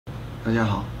大家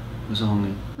好，我是红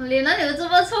林。我脸哪里有这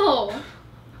么臭？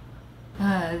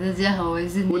大家好，我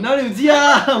是我哪里有这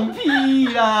样？屁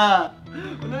啦！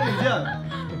我哪里有这样？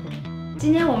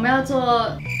今天我们要做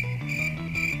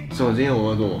什么？今天我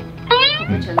要做口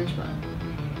碑 challenge 吧？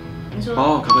你说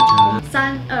哦，口碑 challenge。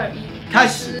3、2、1，开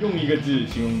始。用一个字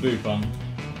形容对方。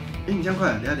哎，你这样快，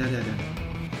等下。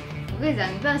我跟你讲，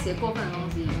你不要写过分的东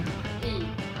西。1、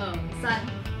2、3。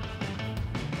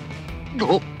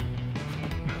哦。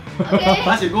OK。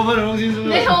他写过分的东西是不是？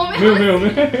没有。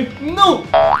 No。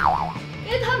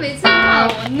因为他每次骂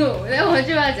我怒，然后我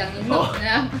就要讲你怒，这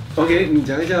样。OK， 你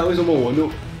讲一下为什么我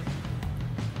怒？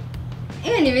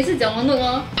因为你每次讲我怒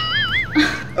哦。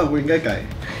我应该改。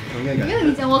因为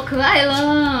你讲我可爱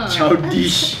了。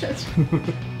Childish。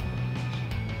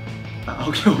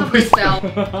OK， 我会笑。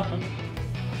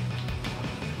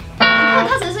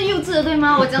他才是幼稚的，对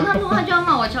吗？我讲他怒，他就要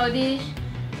骂我 childish。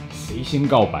谁先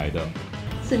告白的？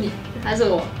是你还是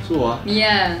我？是我啊。你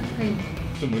呀，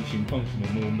什么情况？什么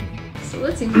moment？ 什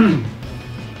么情况？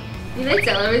你来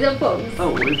讲了，人家不好意思。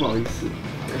我也不好意思。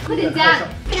快点讲。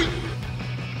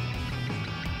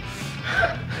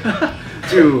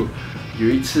就有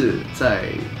一次在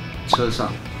车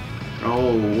上，然后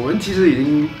我们其实已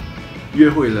经约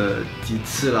会了几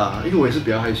次啦，因为我也是比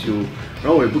较害羞，然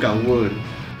后我也不敢问，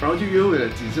然后就约会了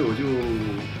几次，我就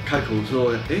开口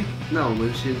说，那我们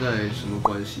现在什么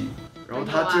关系？然后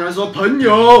他竟然说朋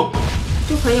友，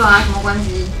就朋友啊，什么关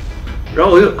系？然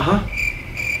后我就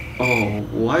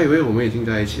我还以为我们已经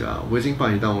在一起了，我已经把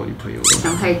你当我女朋友了。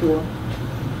想太多，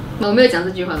我没有讲这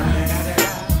句话吧？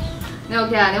那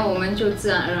OK 啊，那我们就自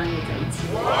然而然也在一起。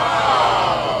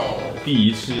第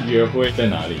一次约会在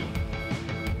哪里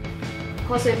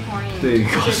 ？Causeway Point。对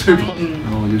 ，Causeway Point。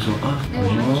然后我就说那我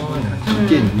们看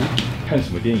电影，看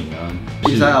什么电影啊？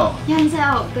比赛哦。呀，赛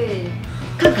哦，对，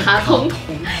看卡通。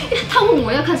他问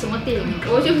我要看什么电影，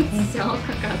我就只想要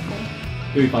看卡通。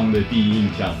对方的第一印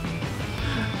象。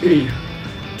因为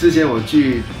之前我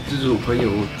去就是我朋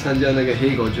友参加那个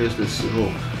黑狗 Jazz 的时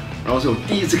候，然后是我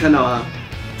第一次看到他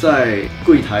在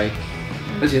柜台，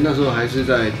而且那时候还是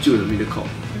在旧的 Medical，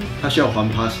 他需要还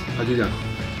pass， 他就这样。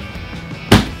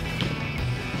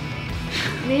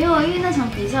没有，因为那场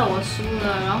比赛我输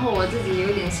了，然后我自己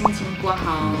有点心情不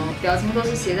好，表情都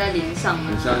是写在脸上啊，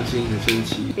很伤心，很生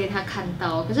气，被他看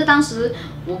到。可是当时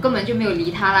我根本就没有理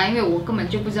他啦，因为我根本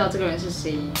就不知道这个人是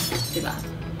谁，对吧？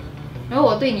然后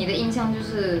我对你的印象就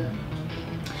是，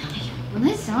我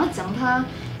那想要讲他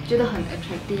觉得很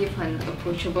attractive、很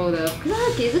approachable 的，可是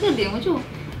他给这个脸我就很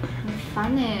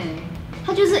烦哎。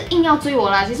他就是硬要追我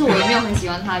啦，其实我也没有很喜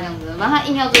欢他这样子，反正他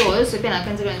硬要追我，我就随便来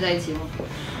跟这个人在一起咯。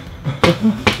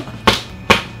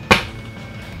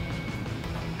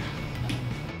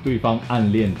对方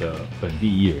暗恋的本地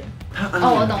艺人。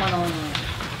我懂。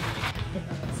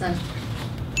3。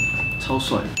超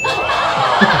帅。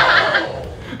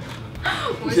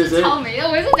我是超美的，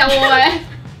我也是讲我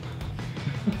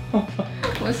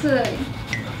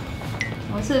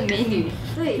我是美女。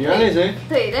对。你暗恋谁？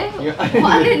对，我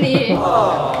暗恋你。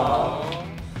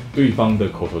对方的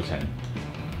口头禅。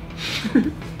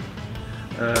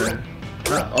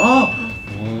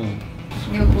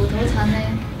你有口头禅呢？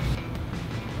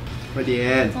快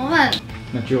点。怎么办？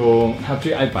那就他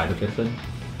最爱摆的标分。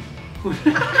我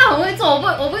会做，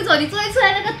我不会做。你做一次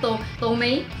来那个抖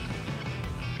眉，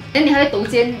你还会抖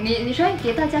肩，你说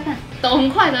给大家看，抖很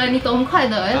快的，你抖很快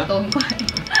的，要抖很快，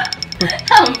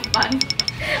他很烦。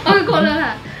我过了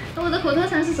啦，我的口头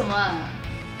禅是什么啊？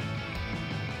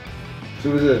是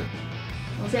不是？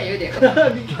我现在有点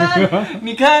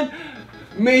你看，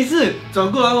每次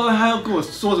转过来后还要跟我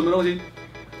说什么东西？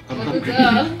我肚子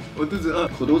饿。我肚子饿。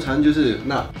口头禅就是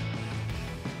那，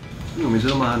因为我每次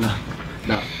都骂那。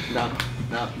呀啦！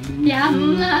我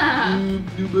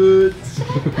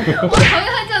讨厌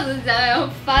他这样子讲，很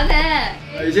烦哎。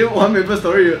以前玩美 first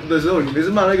story 的时候，你每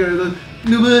次骂那个人都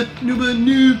noob，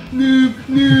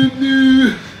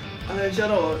 吓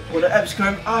到我的 app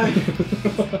screen，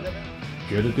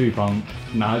 觉得对方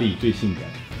哪里最性感？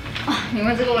你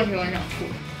问这个问题，我很想吐。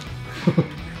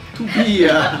吐屁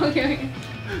呀！OK。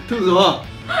吐什么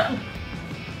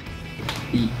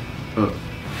？1、2。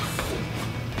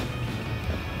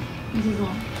你是什么？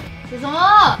写什么？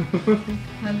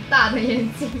很大的眼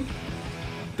睛，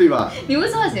对吧？你为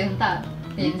什么要写很大的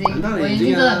眼睛？很大的眼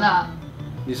睛啊！我眼睛真的很大。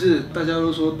你是大家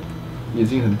都说眼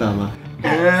睛很大吗？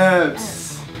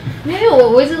没有，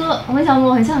我一直都我很想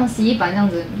我很像洗衣板这样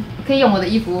子，可以用我的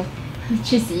衣服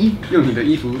去洗衣服。用你的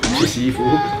衣服去洗衣服？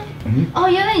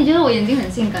原来你觉得我眼睛很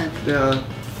性感？对啊，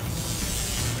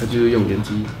他就是用眼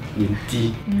睛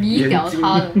迷倒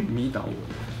他了，迷倒我。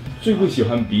最不喜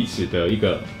欢彼此的一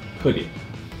个特点。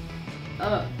2、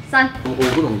3。我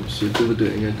不懂写对不对，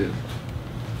应该对。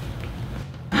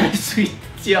爱睡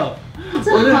觉，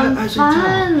这很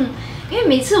烦，因为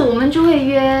每次我们就会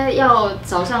约要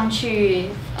早上去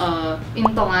运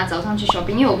动啊，早上去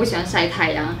shopping， 因为我不喜欢晒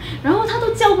太阳，然后他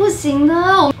都叫不醒的。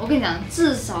我跟你讲，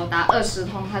至少打20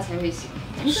通他才会醒。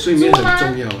睡眠很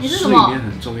重要，你是什么？睡眠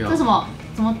很重要。这什么？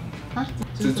怎么啊？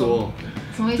执着？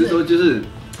什么意思？执着就是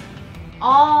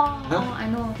I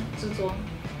know， 执着。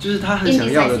就是他很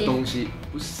想要的东西，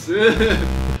不是？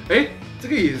哎，这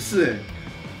个也是哎，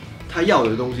他要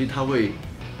的东西他会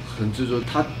很执着，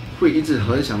他会一直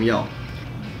很想要。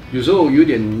有时候有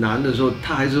点难的时候，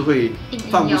他还是会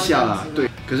放不下啦。对，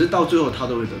可是到最后他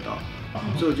都会得到，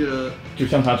所以我觉得就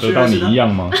像他得到你一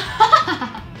样吗？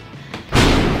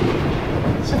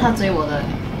是他追我的。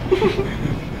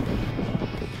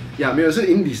呀，没有，是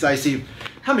indecisive。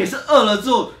他每次饿了之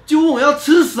后就问我要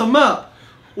吃什么，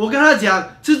我跟他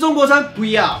讲吃中国餐不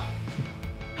要，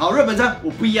好日本餐我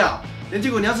不要，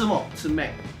结果你要吃什么？吃Mac。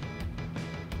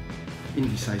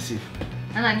indecisive。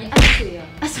安娜，你爱睡啊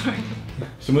？Sorry。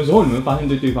什么时候你们发现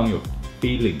对对方有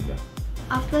feeling 的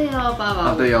？After 118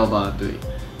吧。After 118，对。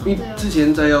因为之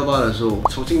前在118的时候，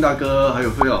重庆大哥还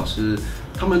有费老师，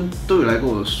他们都有来跟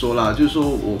我说啦，就是说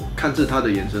我看着他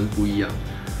的眼神不一样，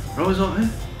然后说，哎，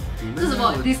这什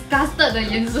么 disgusted 的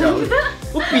眼神？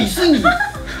我鄙视你。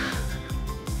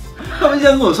他们这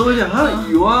样跟我说，我讲啊，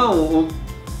有啊，我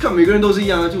看每个人都是一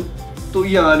样啊，就都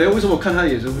一样啊，为什么我看他的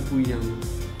眼神会不一样呢？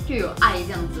就有爱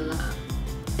这样子啦。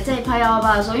在拍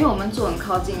118的时候，因为我们住很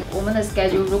靠近，我们的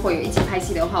schedule 如果有一起拍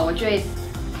戏的话，我就会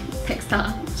text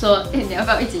他说，哎，你要不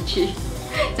要一起去？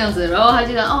这样子，然后他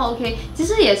就讲哦 OK， 其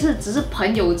实也是只是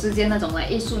朋友之间那种来，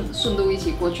顺路一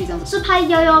起过去这样子。是拍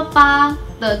118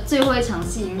的最后一场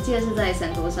戏，你记得是在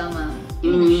山头上吗？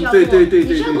因为你需要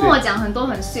跟我讲很多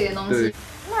很碎的东西。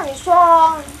那你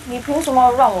说你凭什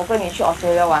么让我跟你去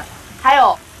Australia 玩？还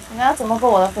有你要怎么跟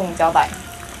我的父母交代？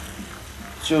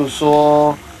就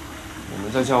说我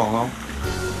们在交往哦。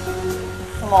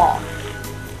什么？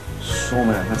说我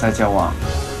们两个在交往。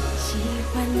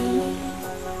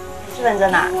你是认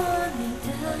真的啊？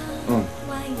嗯。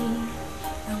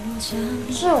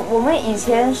是我们以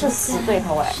前是死对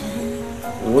头哎。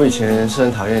我以前是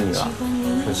很讨厌你啦，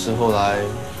可是后来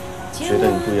觉得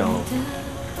你不一样哦。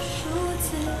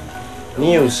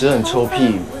你有时很臭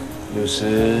屁，有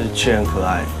时却很可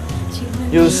爱，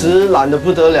有时懒得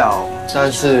不得了，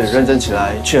但是认真起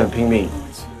来却很拼命。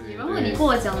然后你跟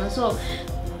我讲的时候，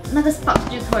那个 spark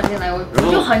就突然间来，我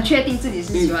就很确定自己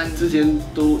是喜欢你。之前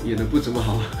都演得不怎么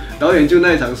好，导演就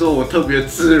那一场说我特别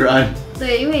自然。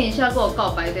对，因为你是要跟我告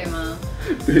白，对吗？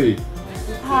对。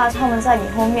不怕他们在你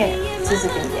后面指指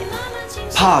点点？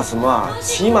怕什么啊？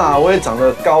起码我也长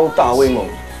得高大威猛，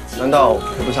难道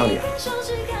配不上你啊？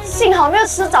幸好没有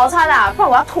吃早餐啊，不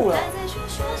然我要吐了。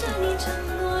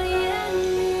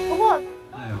不过，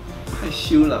哎呦，害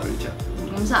羞了人家。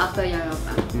我们是 After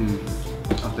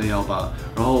 118。After 118，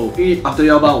然后因为 After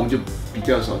 118我们就比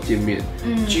较少见面，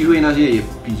聚会那些也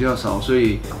比较少，所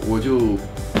以我就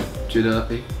觉得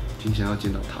哎，挺想要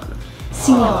见到他的。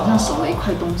心里好像少了一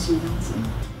块东西这样子。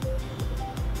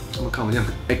我看我这样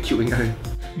IQ 应该。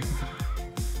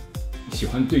喜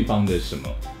欢对方的什么？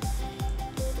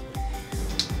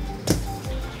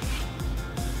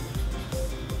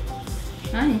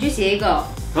啊，你就写一个。啊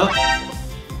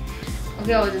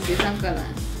 ？OK， 我只写3个了。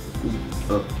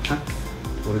1、2、3，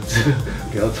我的字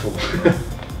比较丑。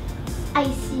爱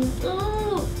心，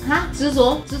哈，执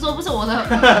着不是我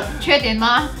的缺点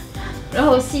吗？然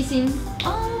后细心，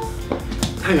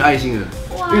太有爱心了。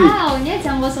哇，你要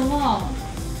讲我什么？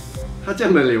他这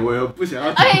样的脸，我又不想要。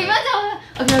哎，不要讲我。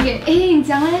OK， 哎，你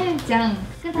讲哎，讲，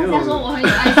跟大家说我很有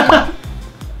爱心。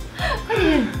快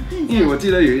点。因为我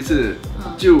记得有一次，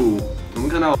就我们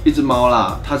看到一只猫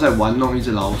啦，它在玩弄一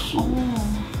只老鼠。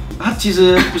它其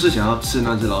实不是想要吃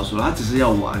那只老鼠，它只是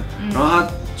要玩，然后它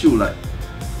就来，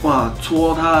哇，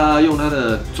戳它，用它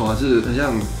的爪子，好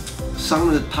像伤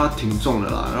了它挺重的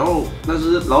啦。然后那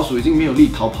只老鼠已经没有力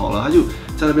逃跑了，它就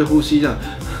在那边呼吸这样。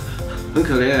很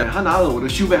可怜，他拿了我的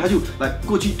袖背，他就来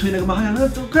过去推那个猫，他讲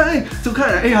走开，走开！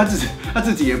哎，他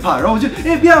自己也怕，然后我就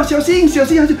不要小心，他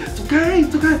就走开，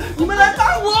你们来帮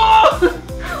我！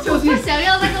我不想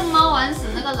要那个猫玩死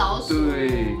那个老鼠，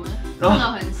对，然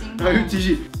后很心疼，他就继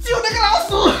续救那个老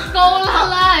鼠，够了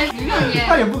啦，不用演，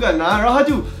他也不敢拿，然后他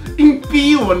就硬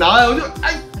逼我拿，我就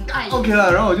OK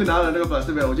了，然后我就拿了那个把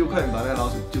这边，我就快点把那个老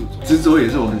鼠救走。执着也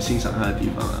是我很欣赏他的地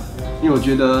方啊，因为我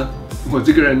觉得。我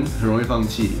这个人很容易放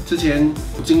弃，之前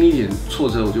经历一点挫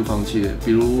折我就放弃了，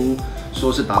比如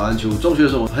说是打篮球，中学的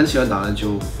时候我很喜欢打篮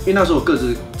球，因为那时候我个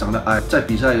子长得矮，在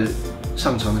比赛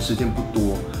上场的时间不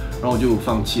多，然后我就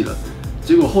放弃了。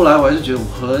结果后来我还是觉得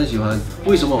我很喜欢，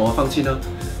为什么我要放弃呢？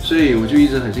所以我就一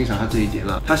直很欣赏他这一点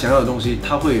啦。他想要的东西，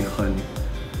他会很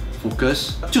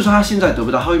focus， 就算他现在得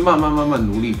不到，他会慢慢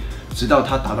努力，直到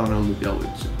他达到那个目标为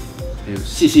止。还有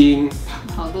细心，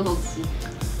好多东西。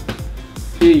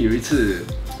因为有一次，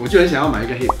我就很想要买一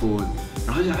个 headphone，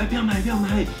 然后就讲不要买，不要浪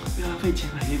费钱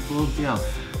买 headphone， 不要。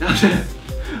然后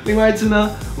另外一次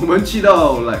呢，我们去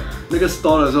到那个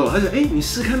store 的时候，他就你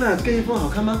试看啊，这个 headphone 好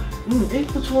看吗？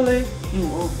不错嘞。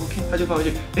OK， 他就放回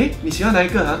去。你喜欢哪一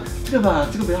个啊？这个吧，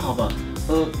这个比较好吧？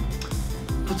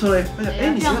不错嘞。他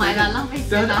讲你喜欢哪一个？浪费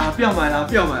钱啦！不要买了。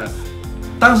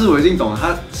当时我已经懂了，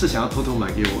他是想要偷偷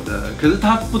买给我的，可是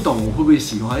他不懂我会不会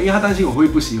喜欢，因为他担心我会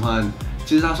不喜欢。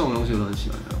其实他送的东西我都很喜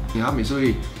欢的，他每次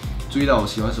会注意到我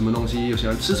喜欢什么东西，我喜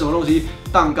欢吃什么东西，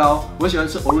蛋糕，我喜欢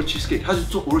吃 Oreo cheesecake， 他就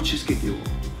做 Oreo cheesecake 给我。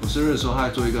我生日的时候，他还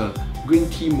做一个 green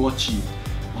tea mochi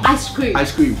ice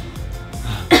cream，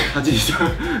 他自己做，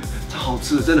超好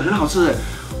吃的，真的很好吃的。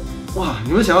哇，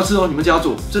你们想要吃哦，你们家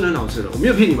做，真的很好吃的，我没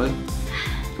有骗你们，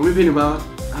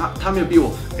啊，他没有逼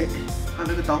我，他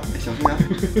那个刀，小心啊，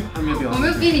他没有逼我。我没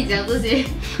有逼你讲这些，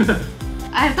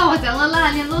到我讲了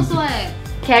啦，你啰嗦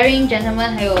caring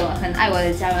gentleman， 还有很爱我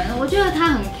的家人，我觉得他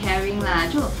很 caring 啦，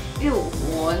就因为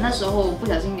我那时候不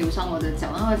小心扭伤我的脚，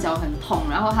然后脚很痛，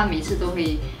然后他每次都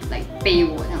会来背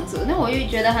我这样子，那我就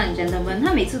觉得他很 gentleman，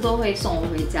 他每次都会送我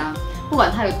回家，不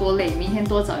管他有多累，明天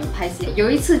多早有拍戏。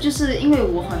有一次就是因为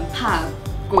我很怕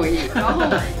鬼，然后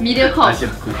MediaCorp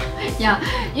呀，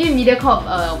因为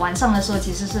MediaCorp 晚上的时候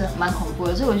其实是蛮恐怖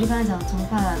的，所以我就跟他讲怎么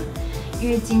办？因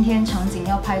为今天场景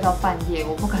要拍到半夜，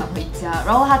我不敢回家。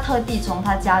然后他特地从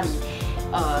他家里，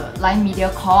来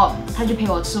MediaCorp， 他就陪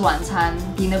我吃晚餐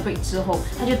dinner break 之后，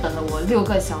他就等了我6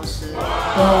个小时，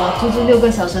等了我足足6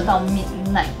个小时到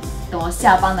midnight， 等我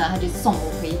下班了，他就送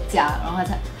我回家，然后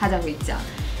他才回家。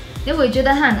因为我觉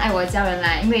得他很爱我的家人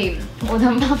啦，因为我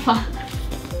的妈妈，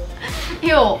因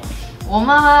为我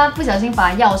妈妈不小心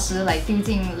把钥匙丢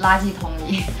进垃圾桶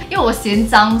里，因为我嫌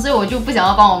脏，所以我就不想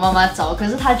要帮我妈妈找，可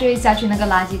是她就会下去那个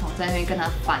垃圾桶，在那边跟她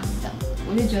翻这样子，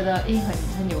我就觉得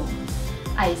很有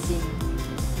爱心，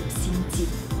有心计，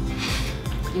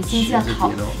有心计要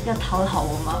讨好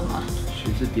我妈妈。学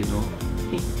这点哦。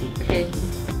OK。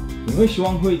你会希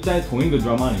望会在同一个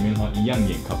drama 里面的话一样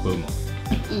演 couple 吗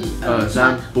？1、2、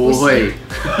3，不会。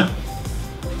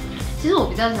其实我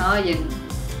比较想要演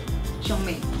兄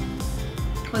妹。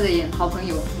或者演好朋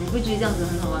友，你不觉得这样子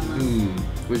很好玩吗？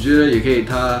我觉得也可以，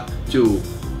他就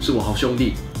是我好兄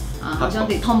弟啊，好兄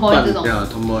弟 ，tomboy 这种。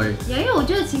tomboy。因为我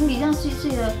觉得情侣这样碎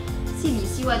碎的，戏里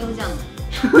戏外都这样。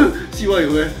戏外也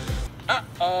会。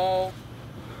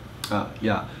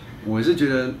我是觉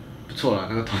得不错啦，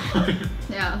那个 tomboy。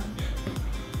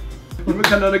有没有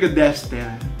看到那个 death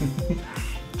stare？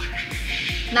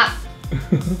 那。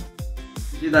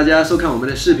谢谢大家收看我们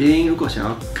的视频。如果想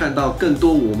要看到更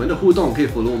多我们的互动，可以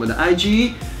follow 我们的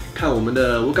IG， 看我们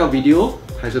的 workout video，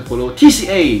 还是 follow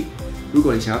TCA。如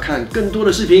果你想要看更多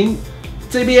的视频，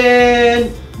这边；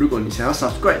如果你想要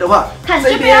subscribe 的话，看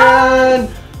这边；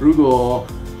如果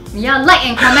你要 like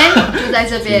and comment， 就在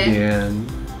这边。这边。